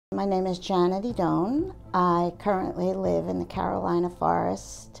My name is Janet Edone. I currently live in the Carolina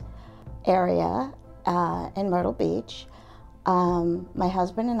Forest area in Myrtle Beach. My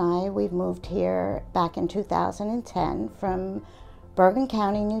husband and I, we've moved here back in 2010 from Bergen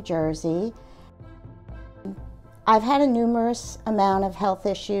County, New Jersey. I've had a numerous amount of health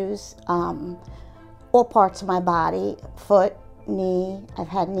issues, all parts of my body, foot, knee. I've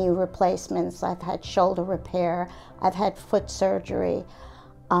had knee replacements, I've had shoulder repair, I've had foot surgery.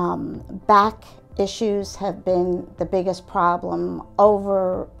 Back issues have been the biggest problem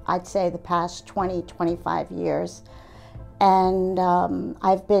over, I'd say, the past 20-25 years. And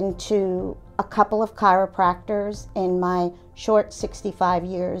I've been to a couple of chiropractors in my short 65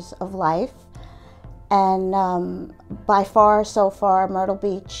 years of life. And by far, so far, Myrtle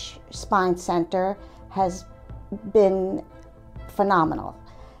Beach Spine Center has been phenomenal.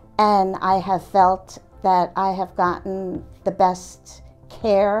 And I have felt that I have gotten the best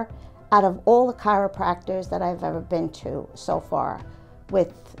care out of all the chiropractors that I've ever been to so far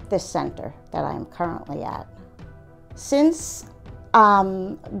with this center that I am currently at. Since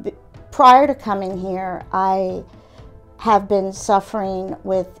prior to coming here, I have been suffering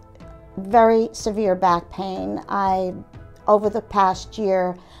with very severe back pain. Over the past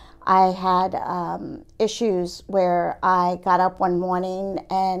year, I had issues where I got up one morning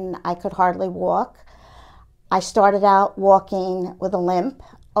and I could hardly walk. I started out walking with a limp.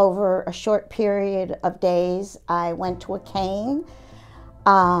 Over a short period of days, I went to a cane.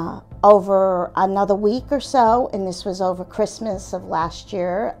 Over another week or so, and this was over Christmas of last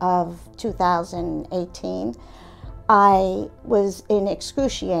year, of 2018, I was in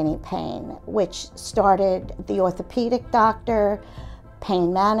excruciating pain, which started the orthopedic doctor,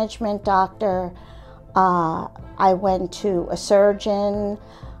 pain management doctor. I went to a surgeon.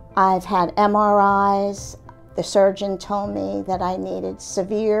 I've had MRIs. The surgeon told me that I needed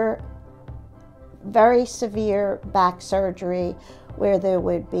severe, very severe back surgery where there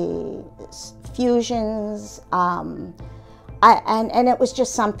would be fusions. And it was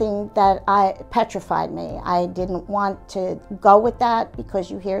just something that petrified me. I didn't want to go with that because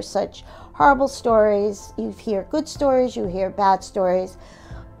you hear such horrible stories. You hear good stories, you hear bad stories.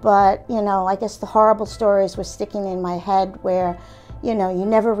 But, you know, I guess the horrible stories were sticking in my head where, you know, you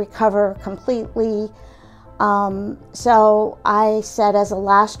never recover completely. So I said as a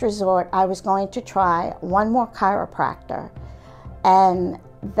last resort, I was going to try one more chiropractor. And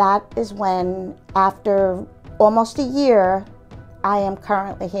that is when, after almost a year, I am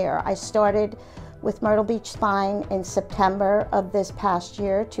currently here. I started with Myrtle Beach Spine in September of this past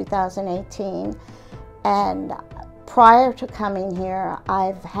year, 2018. And prior to coming here,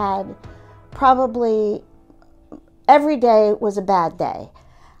 I've had probably every day was a bad day.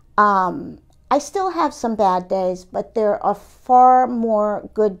 I still have some bad days, but there are far more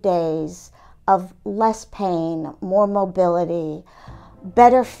good days of less pain, more mobility,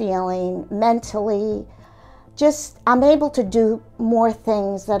 better feeling mentally. Just, I'm able to do more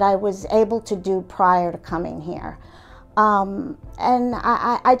things that I was able to do prior to coming here. And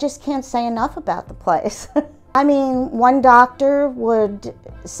I just can't say enough about the place. I mean, one doctor would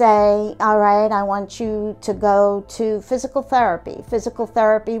say, all right, I want you to go to physical therapy. Physical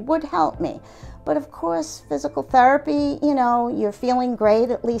therapy would help me. But of course, physical therapy, you know, you're feeling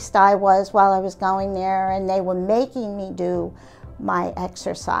great, at least I was while I was going there, and they were making me do my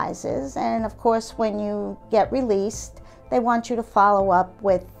exercises. And of course, when you get released, they want you to follow up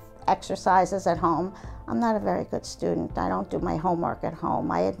with exercises at home. I'm not a very good student. I don't do my homework at home.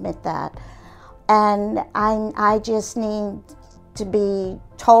 I admit that. And I just need to be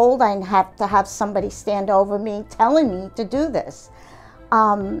told. I have to have somebody stand over me telling me to do this.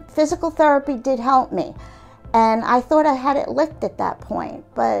 Physical therapy did help me. And I thought I had it licked at that point,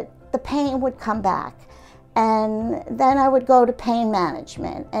 but the pain would come back. And then I would go to pain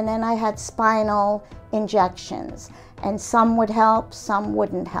management. And then I had spinal injections. And some would help, some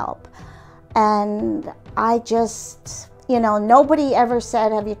wouldn't help. And I just, you know, nobody ever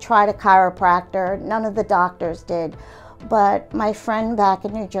said, have you tried a chiropractor? None of the doctors did. But my friend back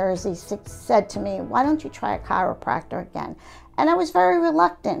in New Jersey said to me, why don't you try a chiropractor again? And I was very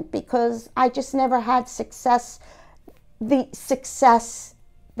reluctant because I just never had the success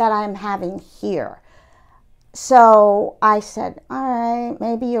that I'm having here. So I said, all right,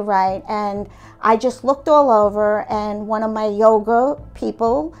 maybe you're right. And I just looked all over, and one of my yoga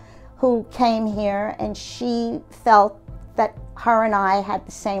people who came here, and she felt that her and I had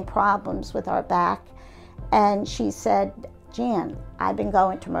the same problems with our back. And she said, Jan, I've been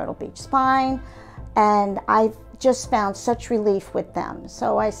going to Myrtle Beach Spine, and I've just found such relief with them.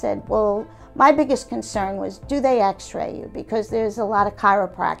 So I said, well, my biggest concern was, do they x-ray you? Because there's a lot of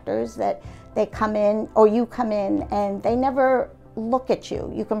chiropractors that they come in, or you come in, and they never look at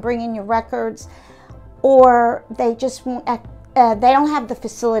you. You can bring in your records, or they just won't, they don't have the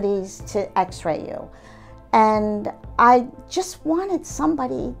facilities to x-ray you. And I just wanted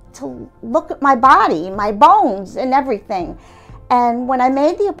somebody to look at my body, my bones and everything. And when I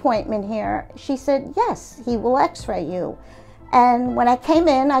made the appointment here, she said, yes, he will x-ray you. And when I came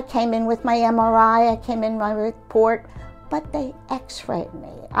in with my MRI, I came in my report, but they x-rayed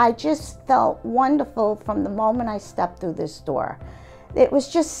me. I just felt wonderful from the moment I stepped through this door. It was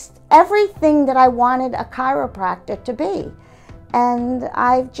just everything that I wanted a chiropractor to be. And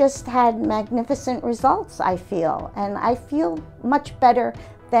I've just had magnificent results, I feel. And I feel much better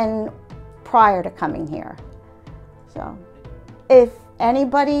than prior to coming here. So if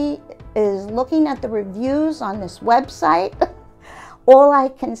anybody is looking at the reviews on this website, all I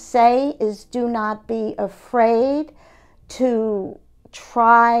can say is do not be afraid to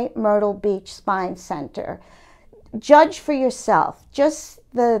try Myrtle Beach Spine Center. Judge for yourself, just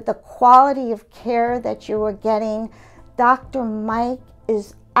the quality of care that you are getting. Dr. Mike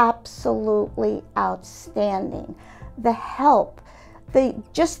is absolutely outstanding. The help,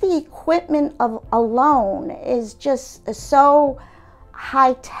 just the equipment alone is just so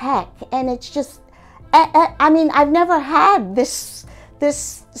high tech, and it's just, I mean, I've never had this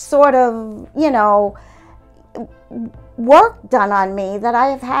sort of, you know, work done on me that I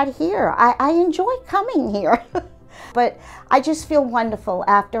have had here. I enjoy coming here, but I just feel wonderful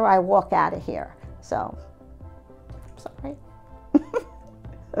after I walk out of here. So, sorry.